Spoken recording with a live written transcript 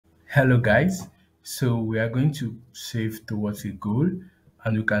Hello guys, so we are going to save towards a goal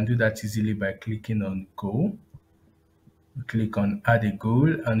and we can do that easily by clicking on goal. We click on add a goal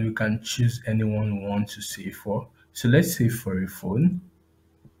and we can choose anyone we want to save for. So let's save for a phone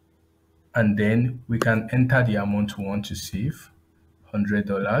and then we can enter the amount we want to save,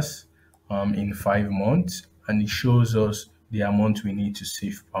 $100 in 5 months, and it shows us the amount we need to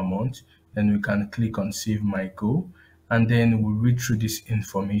save per month. Then we can click on save my goal and then we read through this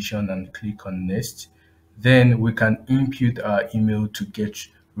information and click on next. Then we can input our email to get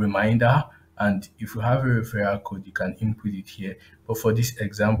reminder, and if you have a referral code you can input it here, but for this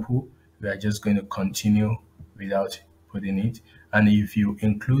example we are just going to continue without putting it. And if you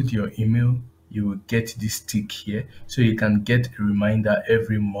include your email you will get this tick here, so you can get a reminder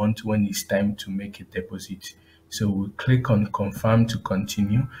every month when it's time to make a deposit. So we'll click on confirm to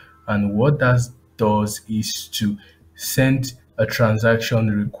continue, and what that does is to send a transaction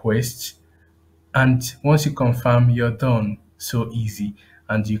request, and once you confirm you're done. So easy.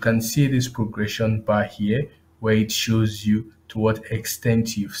 And you can see this progression bar here where it shows you to what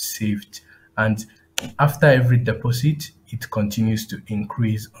extent you've saved, and after every deposit it continues to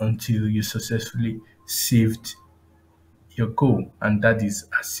increase until you successfully saved your goal. And that is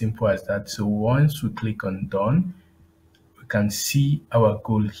as simple as that. So once we click on done, we can see our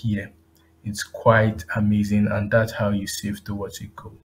goal here. It's quite amazing, and that's how you save towards a goal.